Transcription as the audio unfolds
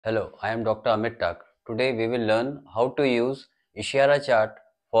Hello, I am Dr. Amit. Today we will learn how to use Ishihara chart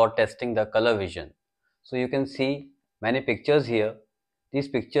for testing the color vision. So you can see many pictures here. This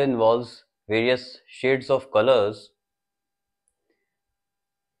picture involves various shades of colors,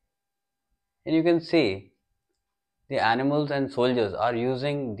 and you can see the animals and soldiers are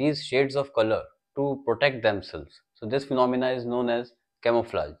using these shades of color to protect themselves. So this phenomena is known as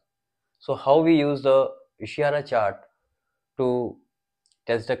camouflage. So how we use the Ishihara chart to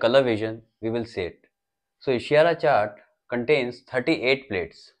test the color vision, we will see it. So Ishihara chart contains 38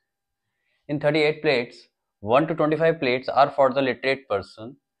 plates. In 38 plates, 1 to 25 plates are for the literate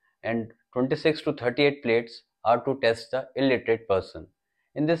person and 26 to 38 plates are to test the illiterate person.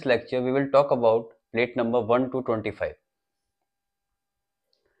 In this lecture, we will talk about plate number 1 to 25.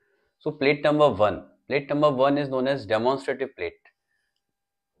 So plate number 1. Plate number 1 is known as demonstrative plate.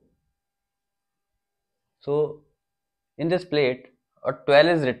 So in this plate, a 12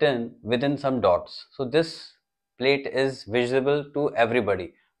 is written within some dots. So this plate is visible to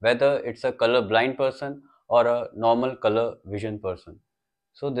everybody, whether it's a color blind person or a normal color vision person.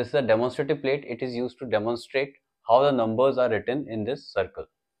 So this is a demonstrative plate. It is used to demonstrate how the numbers are written in this circle.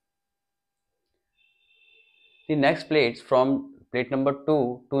 The next plates from plate number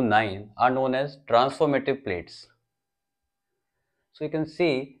 2 to 9 are known as transformative plates. So you can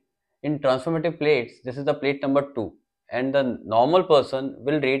see in transformative plates, this is the plate number 2 and the normal person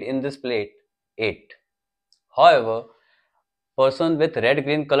will read in this plate 8. However, person with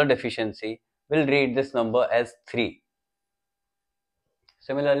red-green color deficiency will read this number as 3.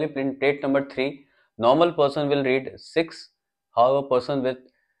 Similarly, in plate number 3, normal person will read 6. However, person with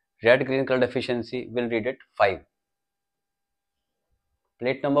red-green color deficiency will read it 5.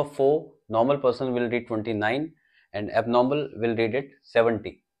 Plate number 4, normal person will read 29 and abnormal will read it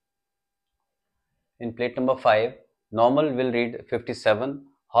 70. In plate number 5, normal will read 57.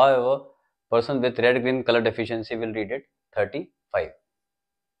 However, person with red-green color deficiency will read it 35.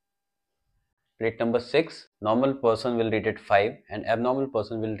 Plate number 6, normal person will read it 5 and abnormal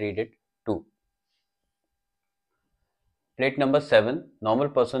person will read it 2. Plate number 7, normal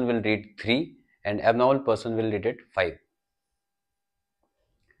person will read 3 and abnormal person will read it 5.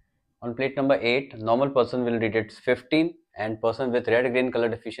 On plate number 8, normal person will read it 15 and person with red-green color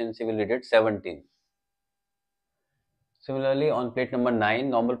deficiency will read it 17. Similarly, on plate number 9,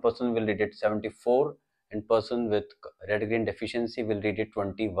 normal person will read it 74 and person with red-green deficiency will read it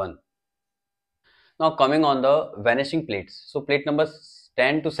 21. Now coming on the vanishing plates. So plate numbers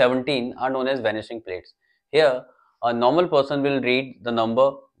 10 to 17 are known as vanishing plates. Here a normal person will read the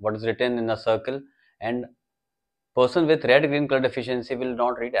number what is written in a circle and person with red-green color deficiency will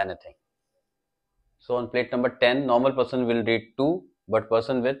not read anything. So on plate number 10, normal person will read 2 but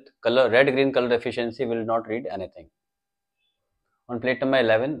person with red-green color deficiency will not read anything. On plate number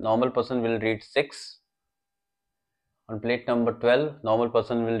 11, normal person will read 6. On plate number 12, normal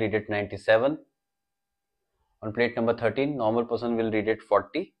person will read it 97. On plate number 13, normal person will read it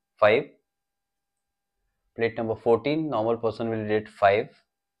 45. Plate number 14, normal person will read it 5.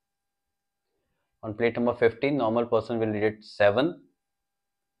 On plate number 15, normal person will read it 7.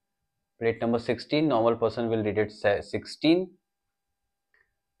 Plate number 16, normal person will read it 16.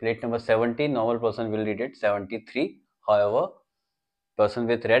 Plate number 17, normal person will read it 73. However, person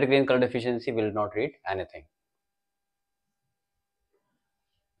with red-green color deficiency will not read anything.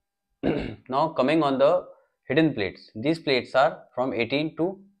 Now coming on the hidden plates. These plates are from 18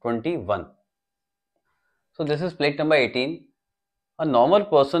 to 21. So this is plate number 18. A normal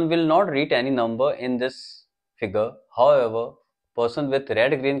person will not read any number in this figure. However, person with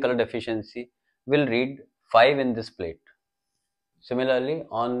red-green color deficiency will read 5 in this plate. Similarly,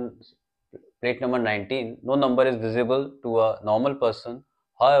 on plate number 19, no number is visible to a normal person.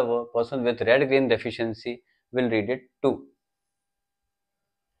 However, person with red-green deficiency will read it 2.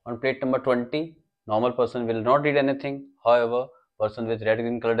 On plate number 20, normal person will not read anything. However, person with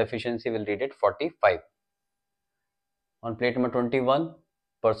red-green color deficiency will read it 45. On plate number 21,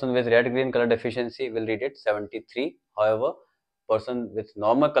 person with red-green color deficiency will read it 73. However, person with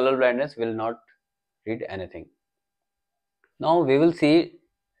normal color blindness will not read anything. Now we will see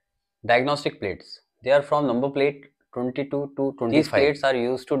diagnostic plates. They are from number plate 22 to 25. These plates are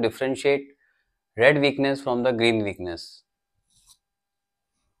used to differentiate red weakness from the green weakness.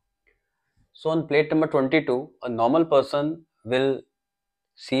 So on plate number 22, a normal person will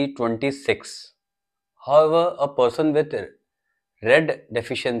see 26. However, a person with red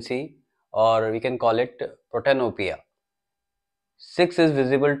deficiency, or we can call it protanopia, 6 is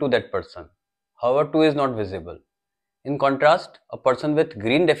visible to that person. However, 2 is not visible. In contrast, a person with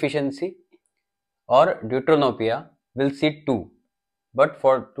green deficiency or deuteranopia will see 2 but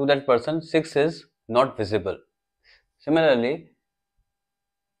to that person 6 is not visible. Similarly,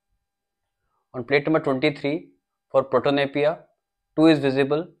 on plate number 23, for protonopia, 2 is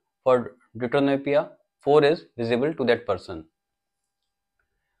visible, for deuteranopia, 4 is visible to that person.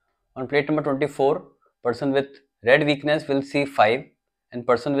 On plate number 24, person with red weakness will see 5 and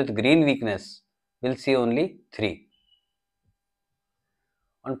person with green weakness will see only 3.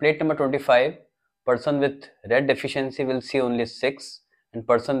 On plate number 25, person with red deficiency will see only 6 and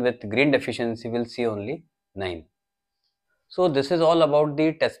person with green deficiency will see only 9. So this is all about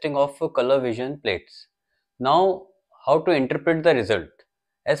the testing of color vision plates. Now, how to interpret the result?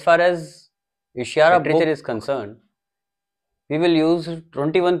 As far as Ishihara book is concerned, we will use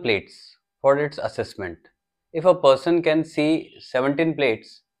 21 plates for its assessment. If a person can see 17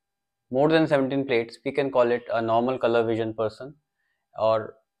 plates, more than 17 plates, we can call it a normal color vision person.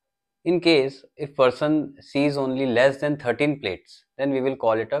 Or in case if person sees only less than 13 plates, then we will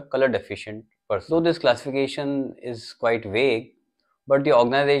call it a color deficient person. Though this classification is quite vague, but the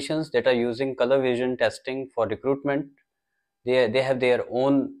organizations that are using color vision testing for recruitment, they have their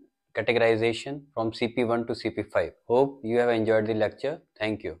own categorization from CP1 to CP5. Hope you have enjoyed the lecture.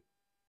 Thank you.